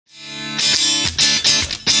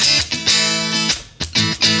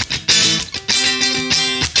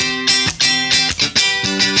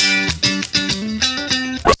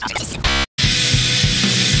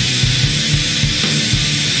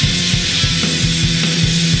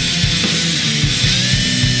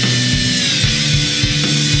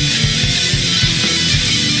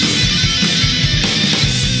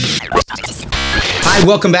Hi,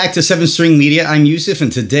 welcome back to 7 String Media. I'm Yusuf,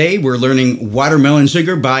 and today we're learning Watermelon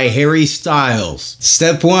Sugar by Harry Styles.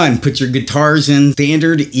 Step 1, put your guitars in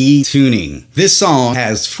standard E tuning. This song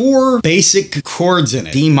has 4 basic chords in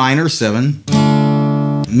it. D minor 7.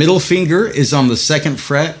 Middle finger is on the 2nd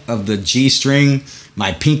fret of the G string.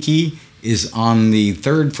 My pinky is on the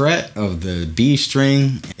 3rd fret of the B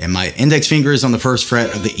string. And my index finger is on the 1st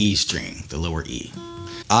fret of the E string, the lower E.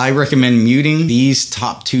 I recommend muting these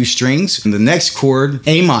top 2 strings. And the next chord,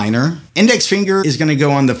 A minor, index finger is gonna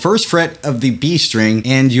go on the 1st fret of the B string,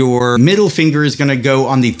 and your middle finger is gonna go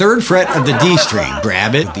on the 3rd fret of the D string.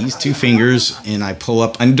 Grab it with these 2 fingers, and I pull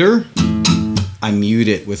up under. I mute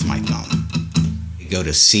it with my thumb. Go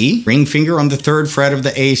to C, ring finger on the 3rd fret of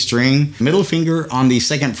the A string, middle finger on the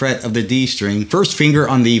 2nd fret of the D string, 1st finger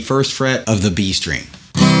on the 1st fret of the B string.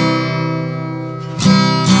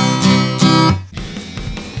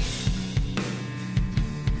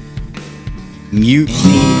 Mute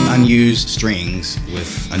any unused strings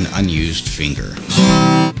with an unused finger.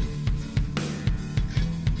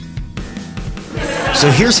 So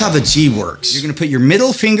here's how the G works. You're gonna put your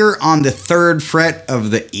middle finger on the 3rd fret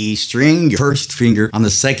of the E string, your 1st finger on the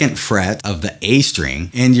 2nd fret of the A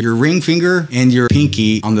string, and your ring finger and your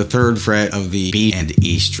pinky on the 3rd fret of the B and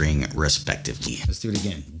E string, respectively. Let's do it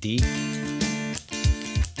again. D, A,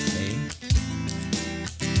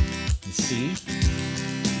 C,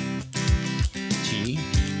 G.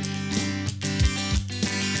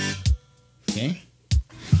 Okay.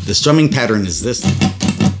 The strumming pattern is this.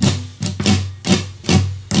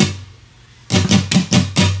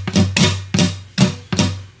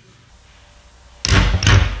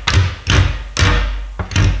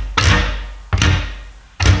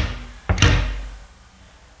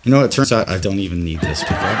 You know, it turns out I don't even need this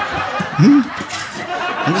pickup.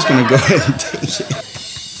 I'm just gonna go ahead and take it.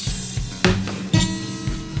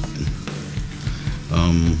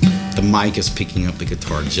 The mic is picking up the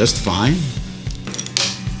guitar just fine.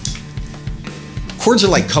 Chords are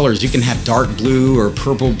like colors. You can have dark blue or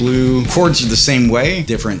purple blue. Chords are the same way.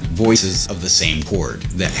 Different voices of the same chord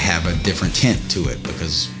that have a different tint to it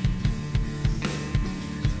because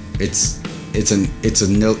it's a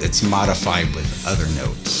note that's modified with other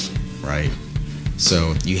notes, right?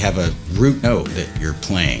 So you have a root note that you're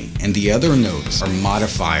playing, and the other notes are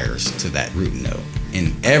modifiers to that root note.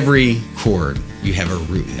 In every chord, you have a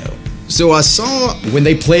root note. So I saw when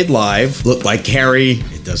they played live, looked like Harry.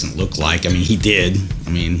 It doesn't look like, I mean, he did. I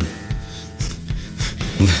mean,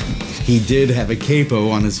 he did have a capo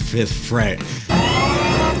on his 5th fret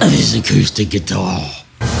of his acoustic guitar.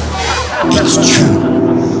 It's true.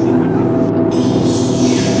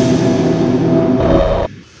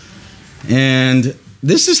 And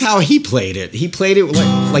this is how he played it. He played it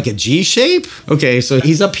like a G shape. Okay, so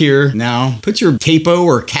he's up here now. Put your capo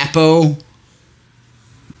or capo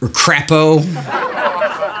or crapo.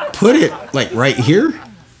 Put it like right here,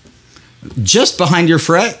 just behind your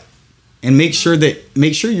fret, and make sure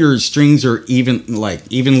your strings are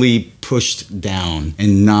evenly pushed down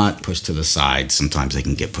and not pushed to the side. Sometimes they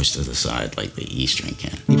can get pushed to the side like the E string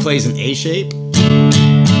can. He plays an A shape.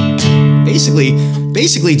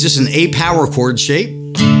 Basically just an A power chord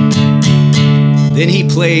shape. Then he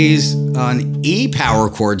plays an E power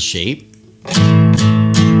chord shape.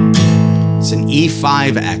 It's an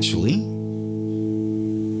E5 actually.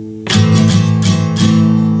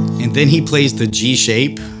 And then he plays the G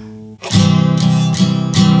shape.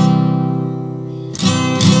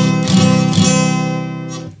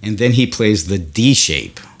 And then he plays the D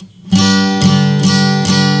shape.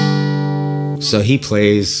 So he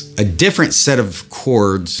plays a different set of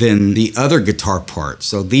chords than the other guitar parts.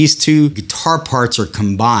 So these 2 guitar parts are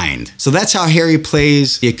combined. So that's how Harry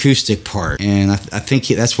plays the acoustic part. And I think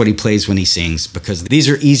that's what he plays when he sings, because these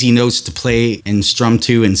are easy notes to play and strum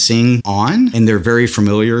to and sing on. And they're very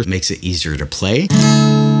familiar. It makes it easier to play.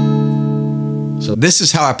 So this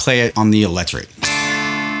is how I play it on the electric.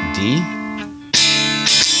 D.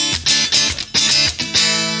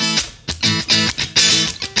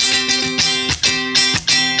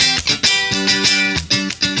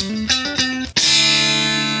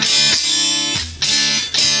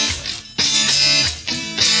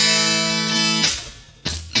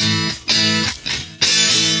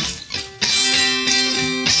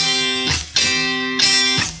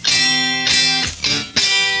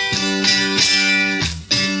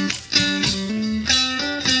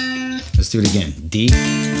 Let's do it again. D, A,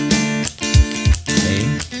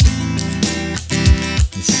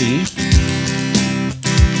 C,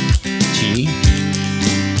 G,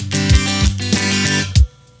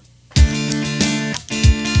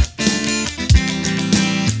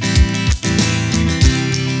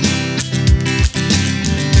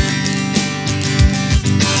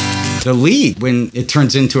 the lead when it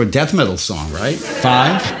turns into a death metal song, right?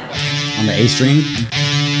 5 on the A string.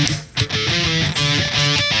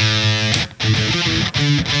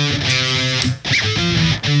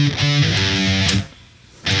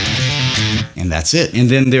 And that's it. And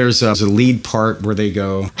then there's a lead part where they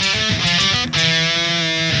go.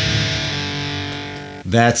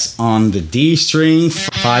 That's on the D string,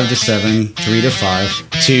 5 to 7, 3 to 5,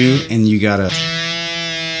 2, and you gotta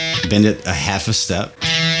bend it a half a step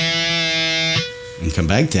and come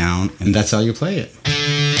back down, and that's how you play it.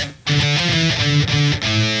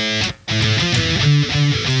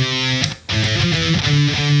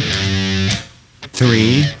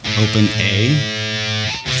 Three, open A,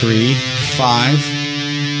 3, 5,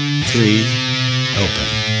 3, open.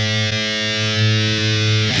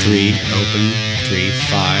 3, open, 3,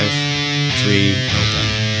 5, 3,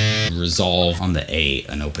 open. Resolve on the A,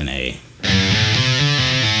 an open A.